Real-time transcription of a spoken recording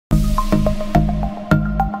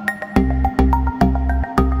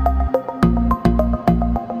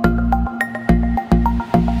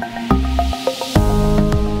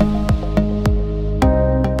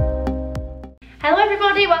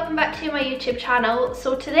channel.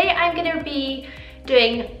 So today I'm going to be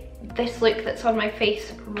doing this look that's on my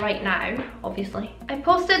face right now, obviously. I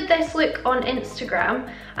posted this look on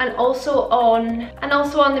Instagram and also on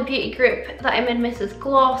the beauty group that I'm in, Mrs.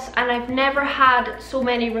 Gloss, and I've never had so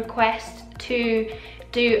many requests to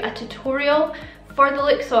do a tutorial for the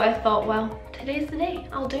look, so I thought, well, today's the day.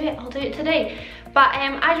 I'll do it today. But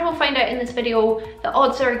as you will find out in this video, the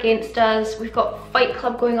odds are against us. We've got Fight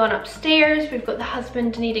Club going on upstairs. We've got the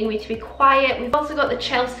husband needing me to be quiet. We've also got the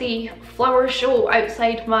Chelsea flower show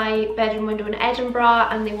outside my bedroom window in Edinburgh,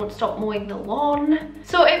 and they won't stop mowing the lawn.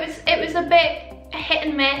 So it was a bit hit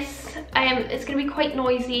and miss. It's going to be quite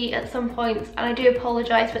noisy at some points, and I do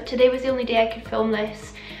apologise, but today was the only day I could film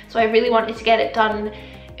this, so I really wanted to get it done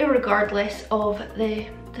irregardless of the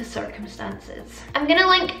circumstances. I'm gonna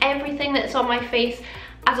link everything that's on my face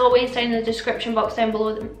as always down in the description box down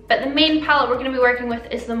below, but the main palette we're going to be working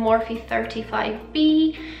with is the Morphe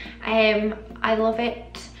 35B. I love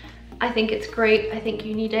it. I think it's great. I think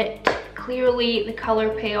you need it. Clearly the colour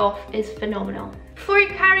payoff is phenomenal. Before you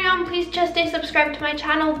carry on, please just do subscribe to my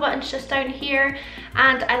channel. The button's just down here,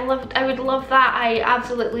 and I would love that. I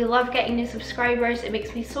absolutely love getting new subscribers. It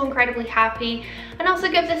makes me so incredibly happy. And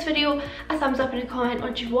also give this video a thumbs up and a comment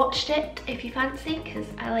once you've watched it if you fancy, because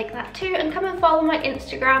I like that too. And come and follow my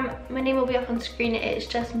Instagram. My name will be up on screen. It's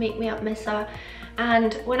just Makeupmissa.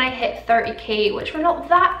 And when I hit 30k, which we're not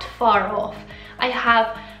that far off, I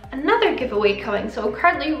have another giveaway coming. So I'm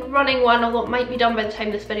currently running one, although it might be done by the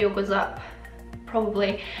time this video goes up,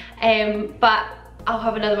 probably, but I'll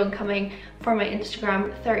have another one coming for my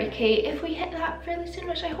Instagram 30k if we hit that fairly soon,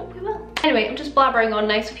 which I hope we will. Anyway, I'm just blabbering on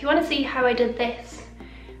now, so if you want to see how I did this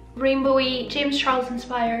rainbowy, James Charles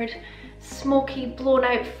inspired, smoky, blown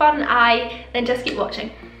out, fun eye, then just keep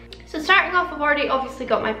watching. So starting off, I've already obviously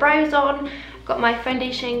got my brows on, got my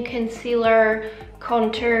foundation, concealer,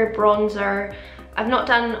 contour, bronzer. I've not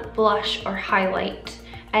done blush or highlight.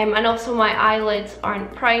 And also my eyelids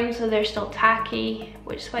aren't primed, so they're still tacky,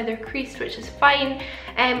 which is why they're creased, which is fine.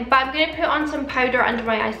 But I'm going to put on some powder under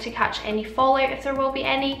my eyes to catch any fallout if there will be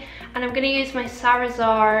any. And I'm going to use my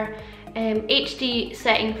Sarazar HD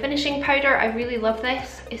setting finishing powder. I really love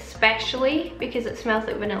this, especially because it smells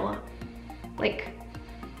like vanilla. Like,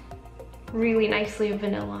 really nicely of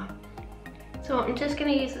vanilla. So I'm just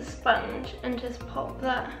going to use a sponge and just pop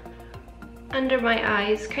that under my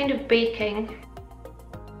eyes, kind of baking.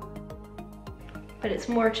 But it's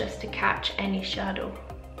more just to catch any shadow.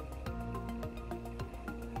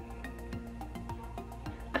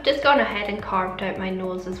 I've just gone ahead and carved out my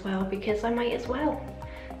nose as well, because I might as well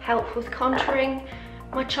help with contouring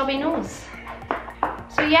my chubby nose.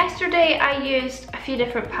 So yesterday I used a few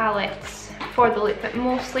different palettes for the look, but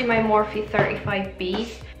mostly my Morphe 35B,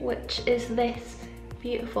 which is this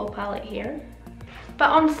beautiful palette here.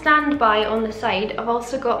 But on standby on the side, I've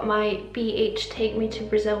also got my BH Take Me to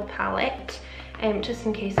Brazil palette. Just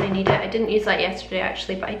in case I need it. I didn't use that yesterday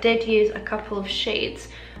actually, but I did use a couple of shades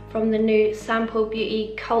from the new Sampo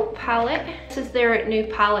Beauty Cult palette. This is their new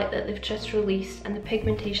palette that they've just released, and the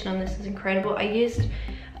pigmentation on this is incredible. I used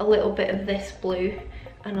a little bit of this blue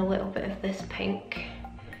and a little bit of this pink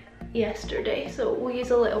yesterday, so we'll use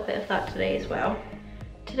a little bit of that today as well.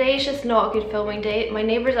 Today is just not a good filming day. My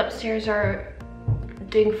neighbours upstairs are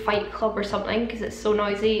doing Fight Club or something because it's so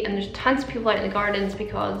noisy, and there's tons of people out in the gardens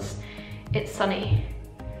because it's sunny.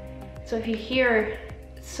 So if you hear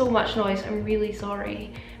so much noise, I'm really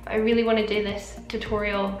sorry. But I really want to do this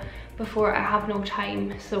tutorial before I have no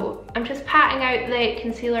time. So I'm just patting out the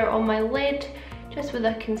concealer on my lid, just with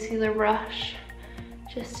a concealer brush,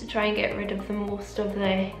 just to try and get rid of the most of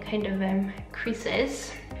the kind of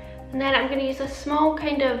creases. And then I'm going to use a small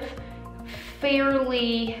kind of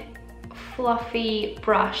fairly fluffy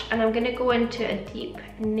brush, and I'm going to go into a deep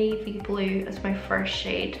navy blue as my first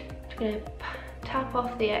shade. I'm going to tap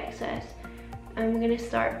off the excess, and I'm going to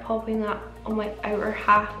start popping that on my outer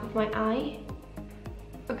half of my eye.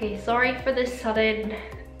 Okay, sorry for this sudden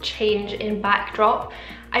change in backdrop.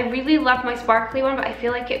 I really love my sparkly one, but I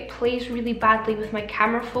feel like it plays really badly with my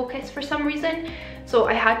camera focus for some reason, so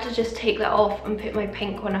I had to just take that off and put my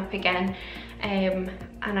pink one up again. And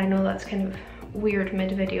I know that's kind of weird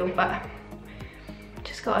mid-video, but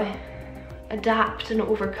just gotta adapt and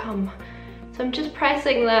overcome. So I'm just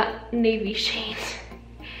pressing that navy shade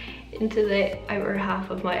into the outer half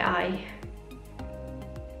of my eye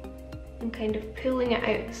and kind of pulling it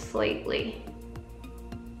out slightly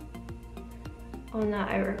on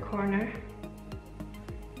that outer corner.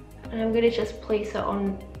 And I'm going to just place it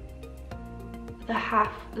on the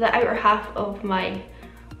outer half of my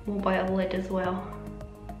mobile lid as well.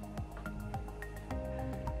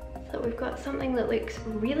 So we've got something that looks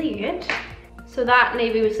really good. So that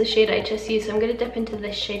navy was the shade I just used. So I'm going to dip into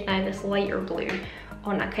this shade now, this lighter blue,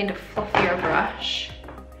 on a kind of fluffier brush.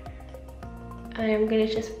 And I'm going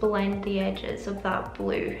to just blend the edges of that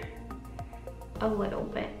blue a little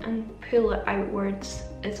bit and pull it outwards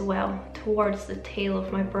as well towards the tail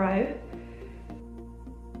of my brow.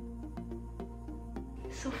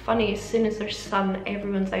 It's so funny, as soon as there's sun,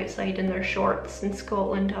 everyone's outside in their shorts in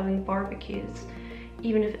Scotland having barbecues,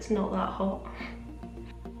 even if it's not that hot.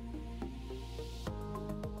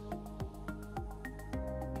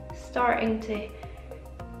 Starting to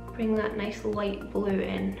bring that nice light blue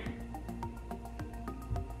in.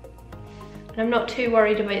 And I'm not too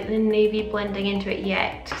worried about the navy blending into it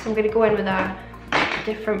yet, because I'm going to go in with a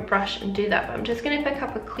different brush and do that. But I'm just going to pick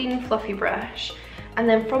up a clean fluffy brush, and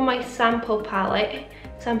then from my sample beauty palette,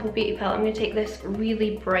 I'm going to take this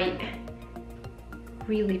really bright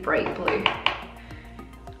blue,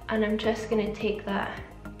 and I'm just going to take that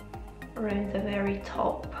around the very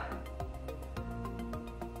top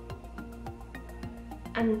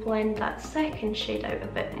and blend that second shade out a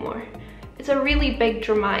bit more. It's a really big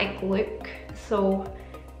dramatic look, so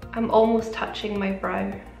I'm almost touching my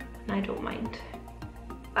brow and I don't mind.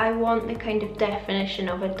 I want the kind of definition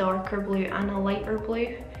of a darker blue and a lighter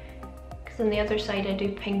blue, because on the other side I do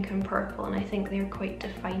pink and purple, and I think they're quite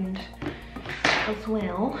defined as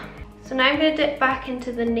well. So now I'm going to dip back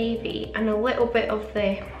into the navy and a little bit of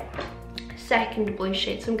the second blue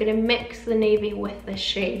shade. So I'm going to mix the navy with this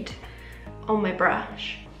shade on my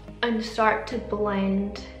brush and start to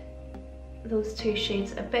blend those two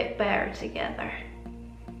shades a bit better together.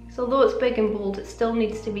 So although it's big and bold, it still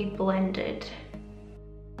needs to be blended.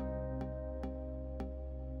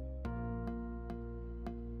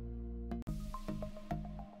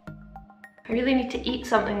 I really need to eat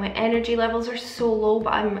something. My energy levels are so low,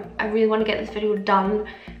 but I really want to get this video done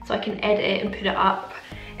so I can edit it and put it up.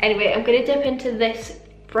 Anyway, I'm going to dip into this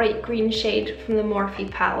bright green shade from the Morphe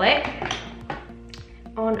palette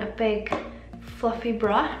on a big fluffy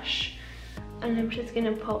brush, and I'm just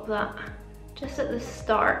going to pop that just at the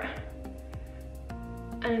start,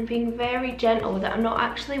 and I'm being very gentle with it. I'm not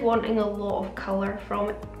actually wanting a lot of colour from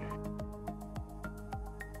it.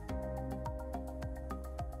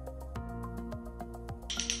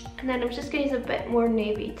 And then I'm just going to use a bit more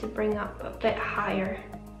navy to bring up a bit higher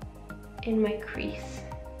in my crease.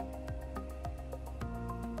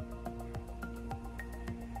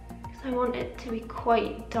 Because I want it to be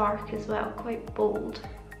quite dark as well, quite bold.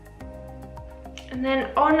 And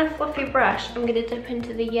then on a fluffy brush, I'm going to dip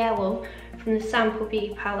into the yellow from the Sample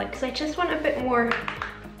Beauty palette, because I just want a bit more,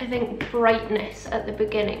 I think, brightness at the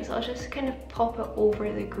beginning. So I'll just kind of pop it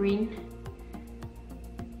over the green,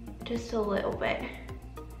 just a little bit.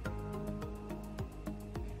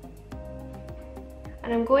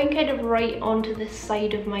 And I'm going kind of right onto the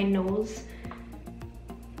side of my nose.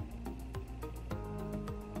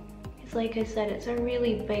 It's like I said, it's a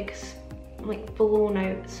really big, like blown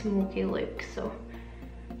out smoky look, so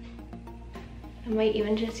I might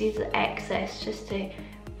even just use the excess just to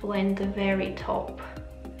blend the very top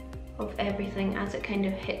of everything as it kind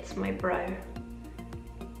of hits my brow.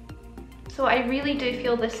 So I really do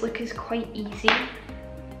feel this look is quite easy.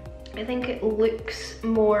 I think it looks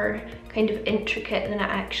more kind of intricate than it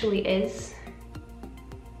actually is,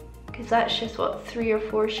 because that's just what, 3 or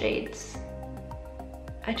 4 shades.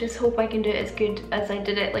 I just hope I can do it as good as I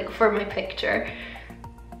did it like for my picture.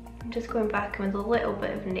 I'm just going back with a little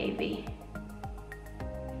bit of navy,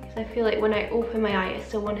 because I feel like when I open my eye I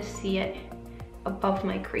still want to see it above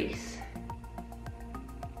my crease,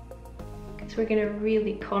 because we're going to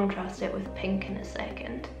really contrast it with pink in a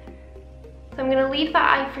second. So I'm going to leave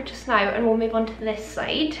that eye for just now, and we'll move on to this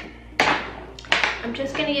side. I'm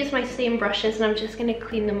just going to use my same brushes, and I'm just going to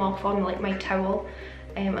clean them off on like my towel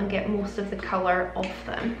and get most of the colour off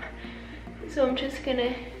them. So I'm just going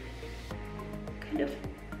to kind of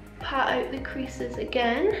pat out the creases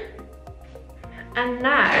again. And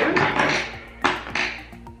now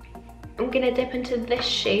I'm going to dip into this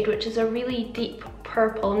shade, which is a really deep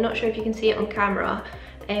purple. I'm not sure if you can see it on camera.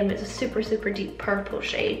 It's a super, super deep purple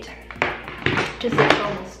shade. Just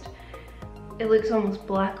it looks almost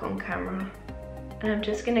black on camera. And I'm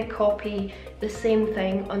just going to copy the same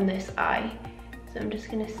thing on this eye. So I'm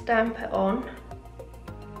just going to stamp it on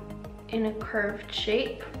in a curved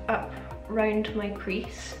shape up round my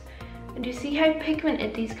crease. And you see how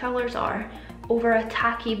pigmented these colours are over a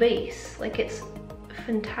tacky base? Like, it's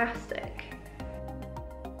fantastic.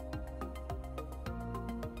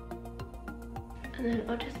 And then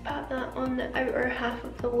I'll just pat that on the outer half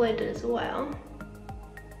of the lid as well.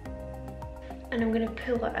 And I'm going to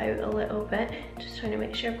pull it out a little bit, just trying to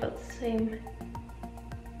make sure I've got the same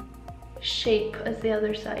shape as the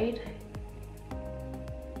other side.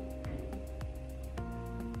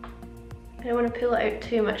 I don't want to pull it out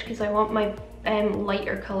too much because I want my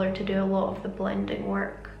lighter colour to do a lot of the blending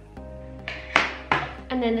work.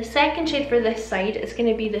 And then the second shade for this side is going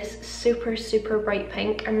to be this super bright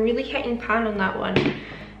pink. I'm really hitting pan on that one,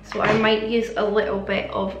 so I might use a little bit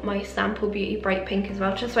of my Sample Beauty bright pink as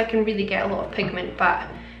well, just so I can really get a lot of pigment, but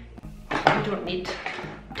I don't need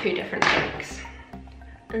two different pinks.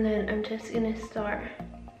 And then I'm just going to start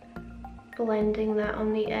blending that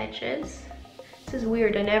on the edges. This is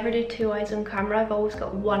weird, I never do two eyes on camera, I've always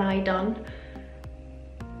got one eye done.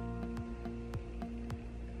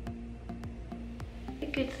 The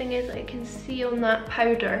good thing is I can see on that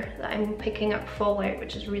powder that I'm picking up fallout,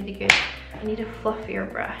 which is really good. I need a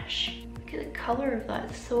fluffier brush. Look at the colour of that,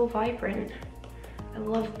 it's so vibrant. I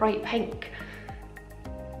love bright pink.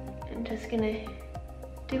 I'm just gonna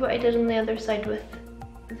do what I did on the other side with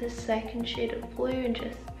this second shade of blue and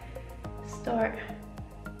just start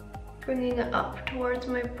bringing it up towards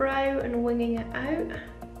my brow and winging it out.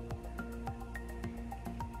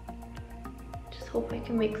 Just hope I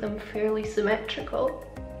can make them fairly symmetrical.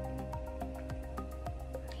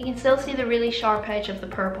 You can still see the really sharp edge of the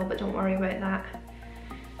purple, but don't worry about that.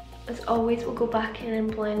 As always, we'll go back in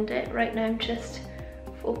and blend it. Right now I'm just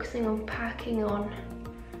focusing on packing on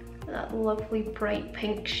that lovely bright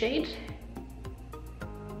pink shade.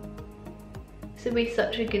 This would be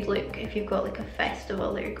such a good look if you've got like a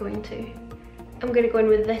festival that you're going to. I'm going to go in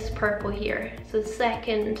with this purple here, so the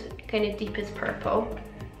second kind of deepest purple.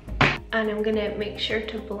 And I'm going to make sure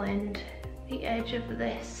to blend the edge of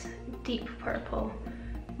this deep purple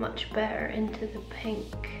much better into the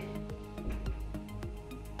pink.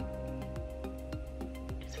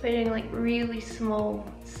 Just putting like really small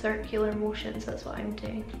circular motions, that's what I'm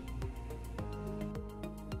doing.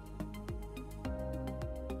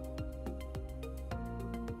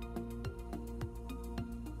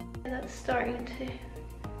 That's starting to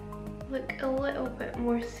look a little bit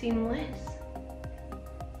more seamless.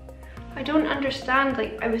 I don't understand,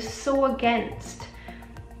 like I was so against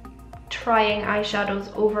trying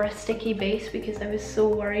eyeshadows over a sticky base because I was so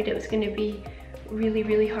worried it was going to be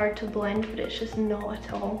really hard to blend, but it's just not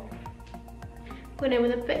at all. Going in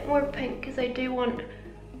with a bit more pink because I do want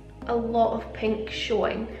a lot of pink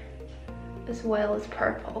showing as well as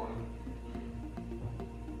purple.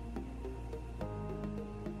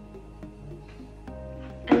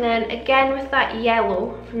 And then again with that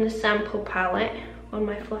yellow from the sample palette on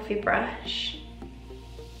my fluffy brush,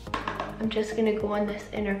 I'm just going to go on this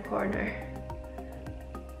inner corner.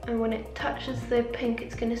 And when it touches the pink,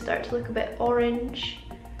 it's going to start to look a bit orange.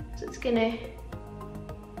 So it's going to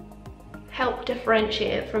help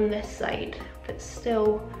differentiate it from this side, but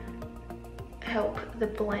still help the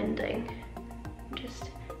blending. I'm just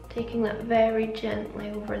taking that very gently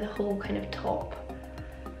over the whole kind of top.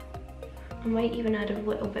 I might even add a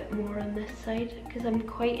little bit more on this side because I'm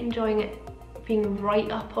quite enjoying it being right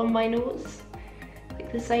up on my nose,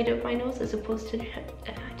 like the side of my nose, as opposed to, I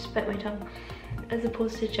just bit my tongue, as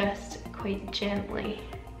opposed to just quite gently.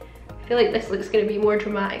 I feel like this looks going to be more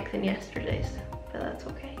dramatic than yesterday's, but that's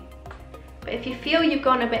okay. But if you feel you've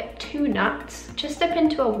gone a bit too nuts, just dip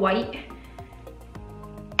into a white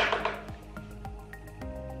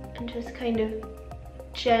and just kind of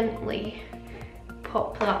gently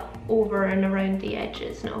pop that over and around the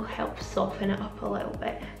edges, and it'll help soften it up a little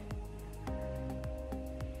bit.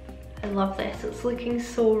 I love this, it's looking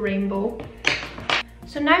so rainbow.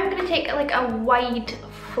 So now I'm going to take like a wide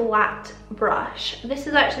flat brush. This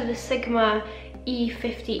is actually the Sigma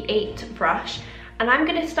E58 brush, and I'm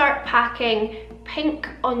going to start packing pink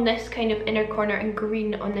on this kind of inner corner and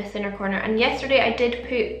green on this inner corner. And yesterday I did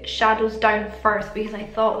put shadows down first because I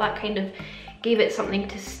thought that kind of gave it something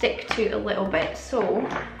to stick to a little bit. So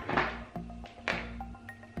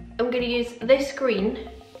I'm going to use this green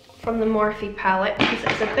from the Morphe palette because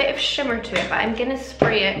it's a bit of shimmer to it, but I'm going to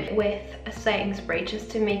spray it with a setting spray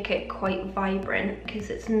just to make it quite vibrant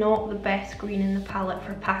because it's not the best green in the palette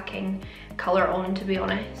for packing colour on, to be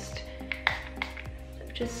honest. So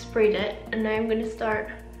I've just sprayed it, and now I'm going to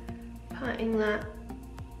start patting that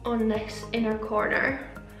on this inner corner.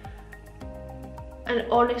 And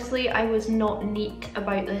honestly, I was not neat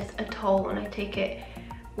about this at all, and I take it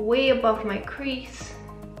way above my crease.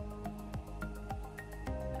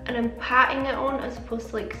 And I'm patting it on as opposed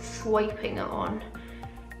to like swiping it on.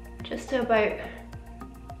 Just to about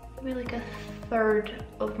maybe like a third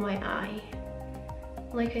of my eye.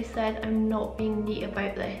 Like I said, I'm not being neat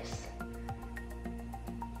about this.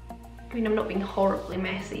 I mean, I'm not being horribly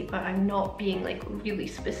messy, but I'm not being like really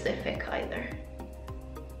specific either.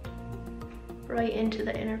 right into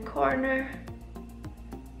the inner corner.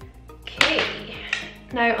 Okay,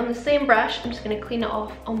 now on the same brush, I'm just going to clean it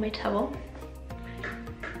off on my towel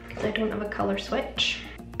because I don't have a colour switch.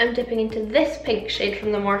 I'm dipping into this pink shade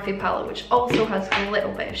from the Morphe palette, which also has a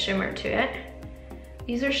little bit of shimmer to it.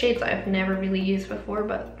 These are shades that I've never really used before,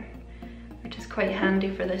 but are just quite handy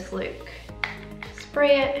for this look.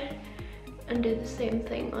 Spray it and do the same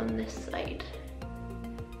thing on this side.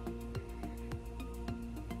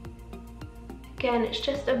 Again, it's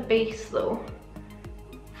just a base though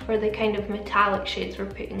for the kind of metallic shades we're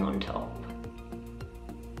putting on top.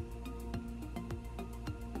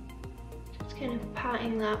 Just kind of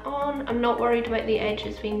patting that on. I'm not worried about the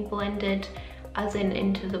edges being blended as in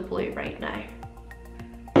into the blue right now.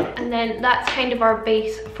 And then that's kind of our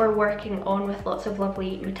base for working on with lots of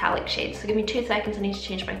lovely metallic shades. So give me 2 seconds, I need to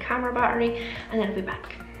change my camera battery and then I'll be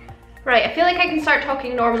back. Right, I feel like I can start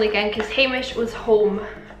talking normally again because Hamish was home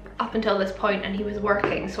up until this point and he was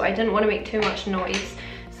working, so I didn't want to make too much noise.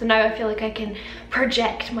 So now I feel like I can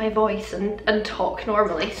project my voice and talk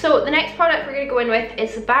normally. So the next product we're going to go in with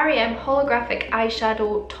is the Barry M Holographic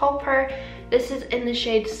Eyeshadow Topper. This is in the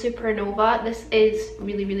shade Supernova. This is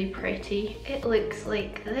really, really pretty. It looks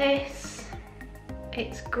like this.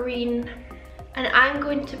 It's green. And I'm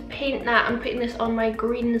going to paint that. I'm putting this on my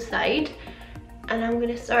green side. And I'm going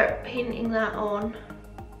to start painting that on.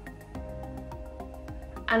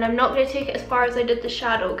 And I'm not going to take it as far as I did the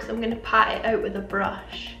shadow because I'm going to pat it out with a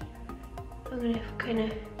brush. I'm going to kind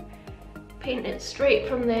of paint it straight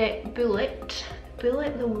from the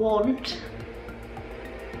the wand.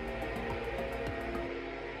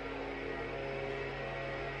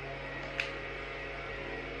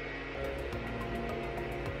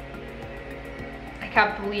 I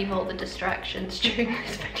can't believe all the distractions during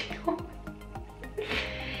this video.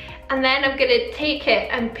 And then I'm gonna take it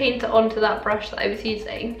and paint it onto that brush that I was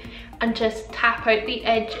using and just tap out the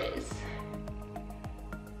edges.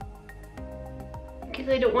 Because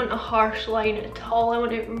I don't want a harsh line at all, I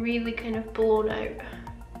want it really kind of blown out.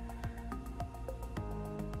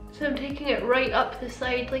 So I'm taking it right up the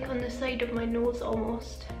side, like on the side of my nose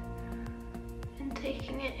almost. And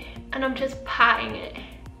taking it, and I'm just patting it.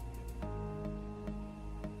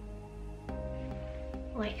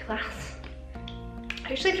 Like that.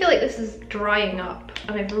 I actually feel like this is drying up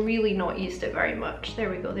and I've really not used it very much. There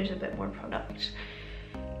we go, there's a bit more product.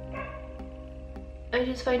 I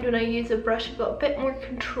just find when I use a brush I've got a bit more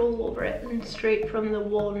control over it than straight from the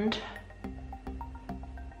wand.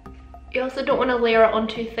 You also don't want to layer it on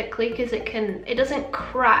too thickly because it doesn't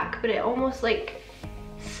crack, but it almost like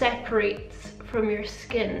separates from your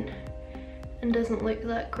skin and doesn't look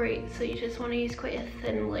that great, so you just want to use quite a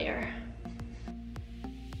thin layer.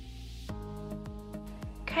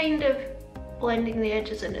 Kind of blending the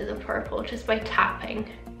edges into the purple just by tapping.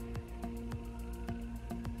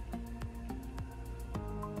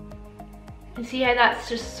 And see how that's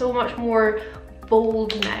just so much more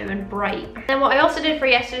bold now and bright. And what I also did for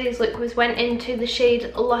yesterday's look was went into the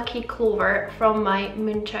shade Lucky Clover from my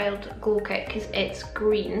Moonchild Glow Kit because it's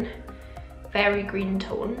green, very green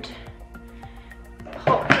toned.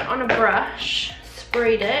 Popped it on a brush,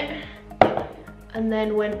 sprayed it, and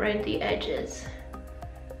then went round the edges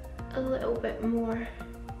a little bit more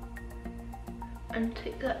and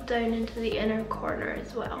took that down into the inner corner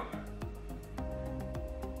as well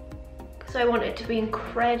because I want it to be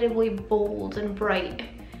incredibly bold and bright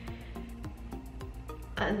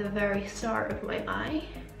at the very start of my eye.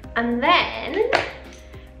 And then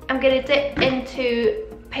I'm going to dip into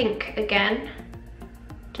pink again,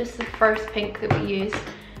 just the first pink that we use,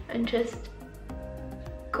 and just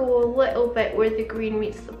go a little bit where the green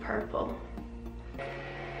meets the purple.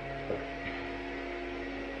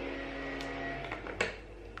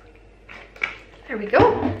 There we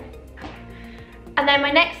go. And then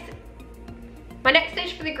my next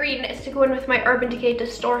stage for the green is to go in with my Urban Decay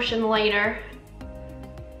Distortion Liner.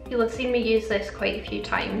 You'll have seen me use this quite a few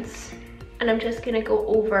times. And I'm just gonna go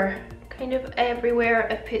over kind of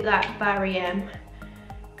everywhere I put that Barry M.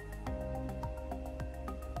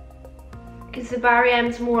 Because the Barry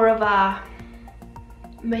M's more of a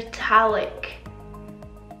metallic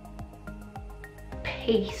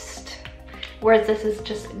paste, whereas this is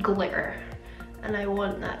just glitter. And I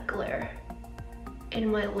want that glitter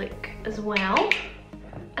in my look as well.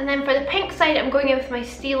 And then for the pink side, I'm going in with my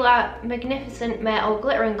Stila Magnificent Metal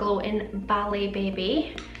Glitter and Glow in Ballet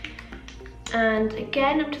Baby. And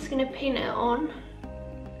again, I'm just gonna paint it on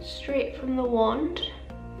straight from the wand.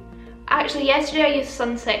 Actually, yesterday I used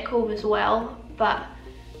Sunset Cove as well, but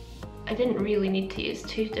I didn't really need to use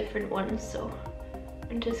 2 different ones, so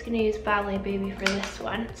I'm just gonna use Ballet Baby for this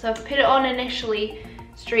one. So I've put it on initially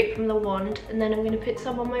straight from the wand, and then I'm going to put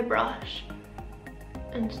some on my brush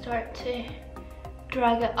and start to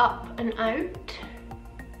drag it up and out.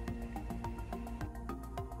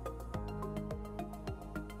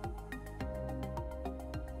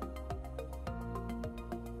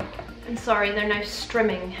 And sorry, they're now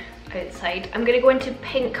streaming outside. I'm going to go into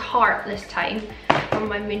Pink Heart this time from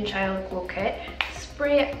my Moonchild Glow Kit.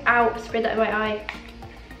 Spray it out, spray that in my eye.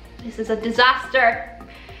 This is a disaster.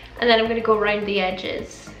 And then I'm going to go around the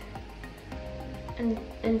edges and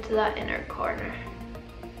into that inner corner.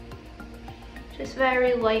 Just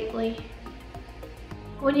very lightly.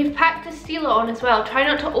 When you've packed the sealer on as well, try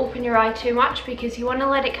not to open your eye too much because you want to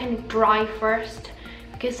let it kind of dry first.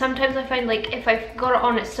 Because sometimes I find like if I've got it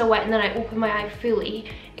on, it's so wet and then I open my eye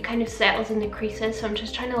fully, it kind of settles in the creases. So I'm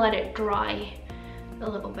just trying to let it dry a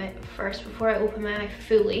little bit first before I open my eye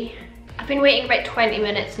fully. I've been waiting about 20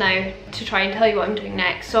 minutes now to try and tell you what I'm doing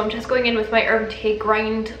next. So I'm just going in with my Urban Decay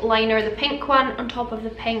Grind liner, the pink one, on top of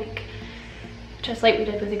the pink, just like we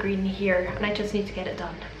did with the green here, and I just need to get it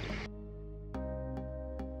done.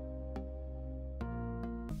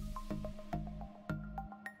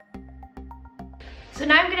 So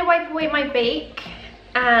now I'm going to wipe away my bake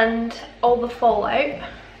and all the fallout.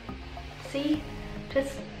 See?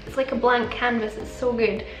 Just, it's like a blank canvas, it's so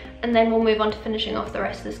good. And then we'll move on to finishing off the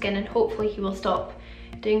rest of the skin, and hopefully he will stop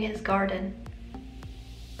doing his garden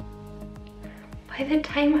by the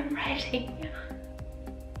time I'm ready.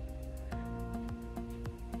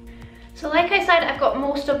 So like I said, I've got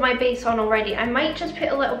most of my base on already. I might just put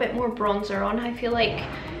a little bit more bronzer on. I feel like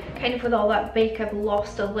kind of with all that bake I've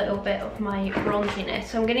lost a little bit of my bronziness.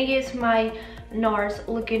 So I'm going to use my NARS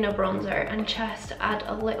Laguna bronzer and just add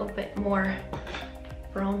a little bit more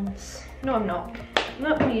bronze. No, I'm not. I'm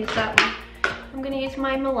not going to use that one. I'm going to use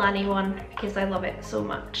my Milani one because I love it so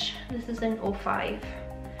much. This is in 05.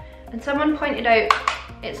 And someone pointed out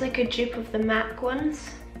it's like a dupe of the MAC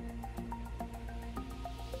ones.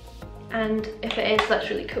 And if it is, that's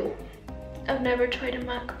really cool. I've never tried a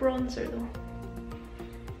MAC bronzer though.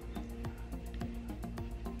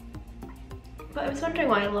 But I was wondering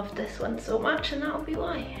why I loved this one so much, and that'll be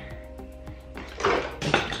why.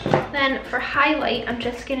 Then for highlight, I'm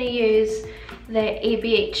just going to use the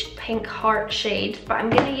ABH Pink Heart shade, but I'm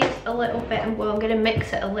going to use a little bit, and well, I'm going to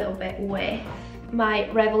mix it a little bit with my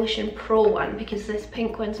Revolution Pro one because this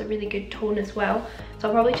pink one's a really good tone as well. So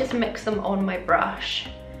I'll probably just mix them on my brush.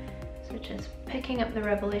 So just picking up the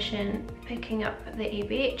Revolution, picking up the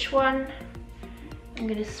ABH one. I'm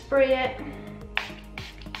going to spray it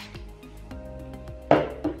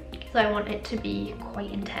because I want it to be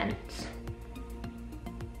quite intense.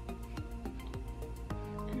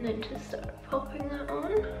 And then just start popping that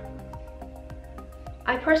on.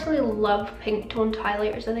 I personally love pink toned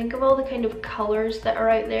highlighters. I think of all the kind of colours that are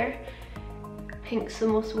out there, pink's the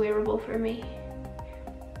most wearable for me.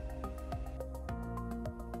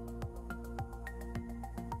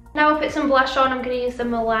 Now I'll put some blush on. I'm going to use the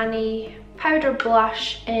Milani powder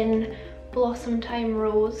blush in Blossom Time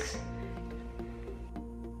Rose.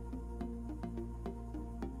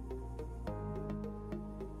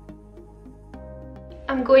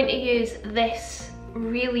 I'm going to use this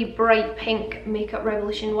really bright pink Makeup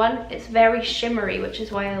Revolution one. It's very shimmery, which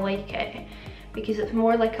is why I like it, because it's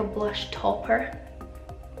more like a blush topper.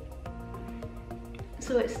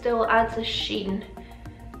 So it still adds a sheen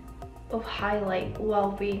of highlight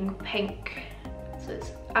while being pink. So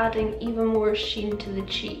it's adding even more sheen to the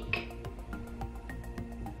cheek.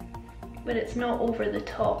 But it's not over the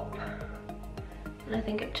top. And I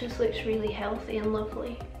think it just looks really healthy and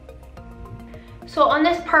lovely. So on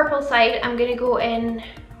this purple side, I'm going to go in,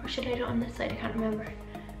 or should I do it on this side? I can't remember.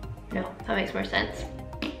 No, that makes more sense.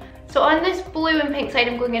 So on this blue and pink side,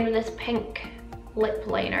 I'm going in with this pink lip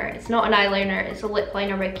liner. It's not an eyeliner, it's a lip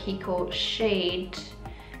liner by Kiko, shade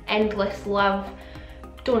Endless Love.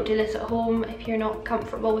 Don't do this at home if you're not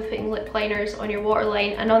comfortable with putting lip liners on your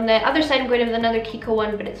waterline. And on the other side, I'm going in with another Kiko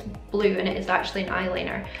one, but it's blue and it is actually an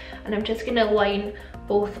eyeliner. And I'm just going to line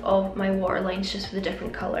both of my waterlines just with the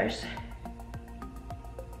different colours.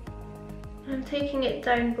 I'm taking it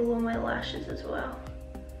down below my lashes as well.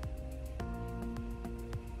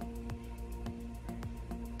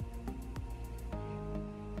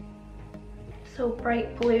 So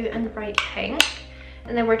bright blue and bright pink.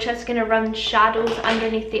 And then we're just going to run shadows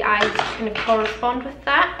underneath the eyes to kind of correspond with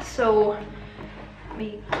that. So let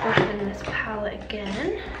me open this palette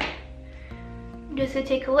again. I'm just going to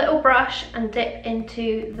take a little brush and dip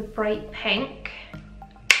into the bright pink.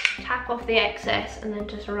 Tap off the excess and then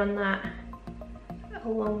just run that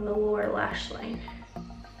along the lower lash line.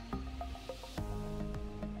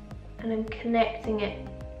 And I'm connecting it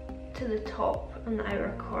to the top on the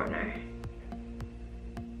outer corner.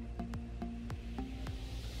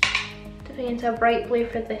 Dipping into a bright blue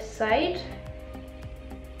for this side.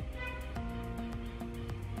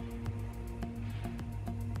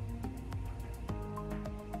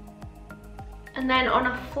 And then on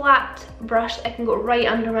a flat brush, I can go right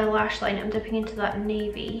under my lash line. I'm dipping into that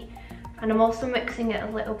navy. And I'm also mixing it a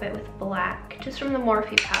little bit with black, just from the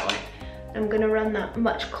Morphe palette. I'm gonna run that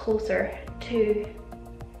much closer to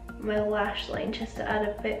my lash line, just to add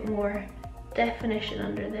a bit more definition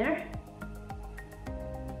under there.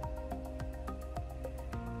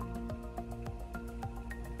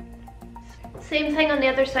 Same thing on the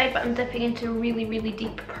other side, but I'm dipping into really, really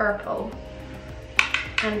deep purple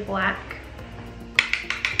and black.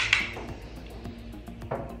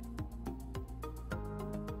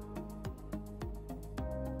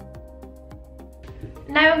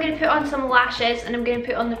 Now I'm going to put on some lashes, and I'm going to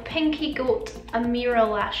put on the Pinky Goat Amira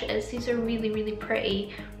lashes. These are really, really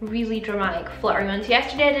pretty, really dramatic, fluttery ones.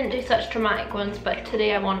 Yesterday I didn't do such dramatic ones, but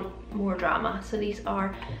today I want more drama. So these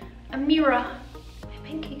are Amira by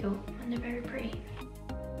Pinky Goat, and they're very pretty.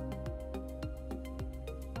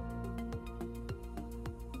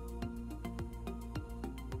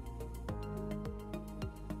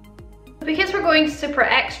 Because we're going super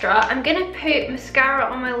extra, I'm going to put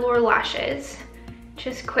mascara on my lower lashes.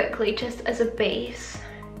 Just quickly, just as a base.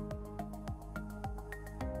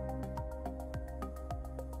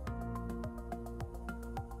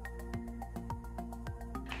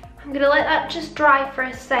 I'm gonna let that just dry for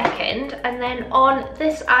a second, and then on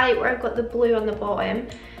this eye where I've got the blue on the bottom,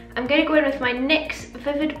 I'm gonna go in with my NYX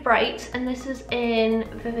Vivid Brights, and this is in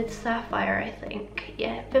Vivid Sapphire, I think.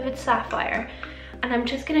 Yeah, Vivid Sapphire. And I'm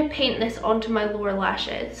just gonna paint this onto my lower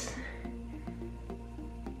lashes.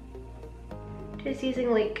 Just using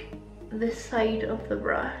like the side of the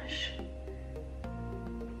brush.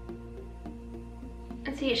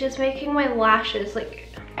 And see, it's just making my lashes like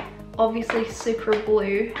obviously super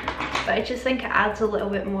blue, but I just think it adds a little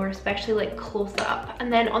bit more, especially like close up.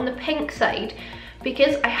 And then on the pink side,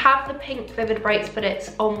 because I have the pink Vivid Brights, but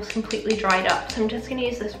it's almost completely dried up, so I'm just gonna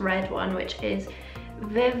use this red one, which is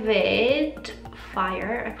Vivid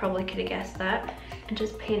Fire. I probably could have guessed that. And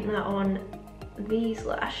just paint that on these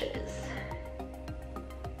lashes.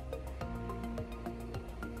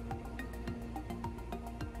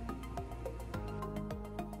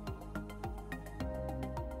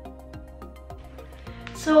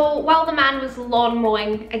 So while the man was lawn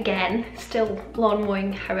mowing again, still lawn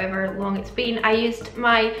mowing however long it's been, I used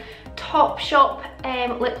my Topshop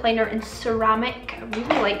lip liner in ceramic. I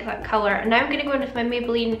really like that colour. And now I'm going to go in with my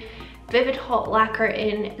Maybelline Vivid Hot Lacquer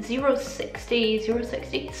in 60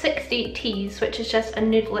 Tease, which is just a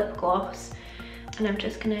nude lip gloss. And I'm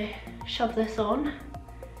just going to shove this on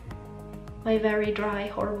my very dry,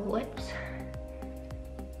 horrible lips.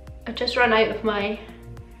 I've just run out of my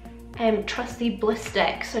trusty Bliss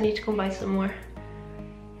stick, so I need to go and buy some more.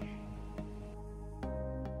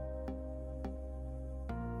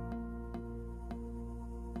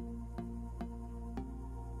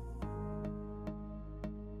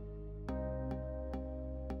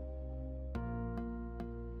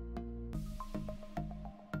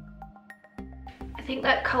 I think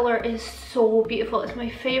that colour is so beautiful. It's my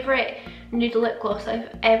favourite nude lip gloss I've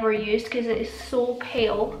ever used because it is so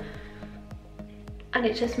pale. And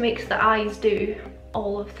it just makes the eyes do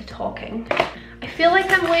all of the talking. I feel like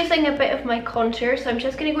I'm losing a bit of my contour, so I'm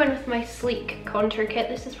just gonna go in with my Sleek contour kit.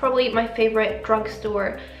 This is probably my favorite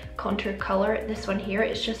drugstore contour color. This one here,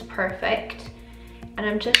 it's just perfect. And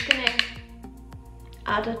I'm just gonna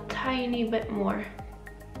add a tiny bit more.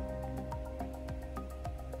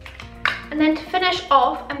 And then to finish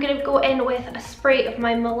off, I'm gonna go in with a spray of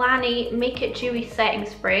my Milani Make It Dewy setting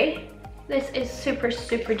spray. This is super,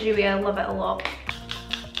 super dewy, I love it a lot.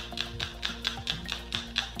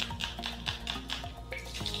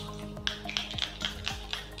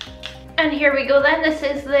 And here we go then, this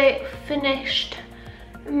is the finished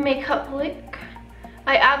makeup look.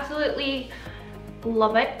 I absolutely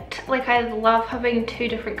love it. Like, I love having two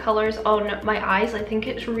different colours on my eyes. I think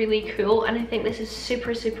it's really cool, and I think this is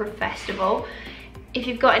super, super festival. If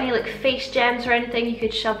you've got any like face gems or anything, you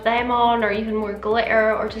could shove them on, or even more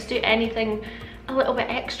glitter, or just do anything a little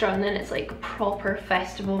bit extra, and then it's like proper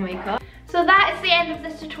festival makeup. So that is the end of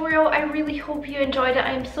this tutorial. I really hope you enjoyed it.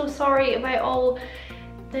 I am so sorry about all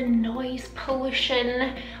the noise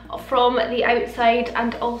pollution from the outside,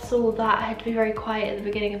 and also that I had to be very quiet at the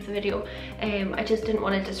beginning of the video. I just didn't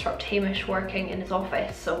want to disrupt Hamish working in his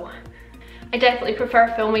office, so I definitely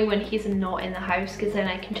prefer filming when he's not in the house, because then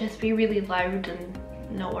I can just be really loud and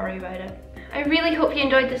not worry about it. I really hope you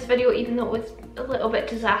enjoyed this video, even though it was a little bit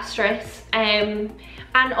disastrous. And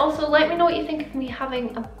also let me know what you think of me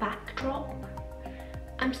having a backdrop.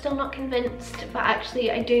 I'm still not convinced, but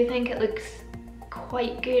actually I do think it looks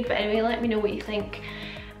quite good. But anyway, let me know what you think.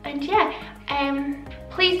 And yeah,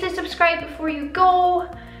 please do subscribe before you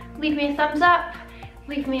go. Leave me a thumbs up,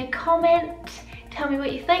 leave me a comment, tell me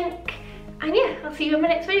what you think. And yeah, I'll see you in my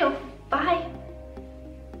next video. Bye.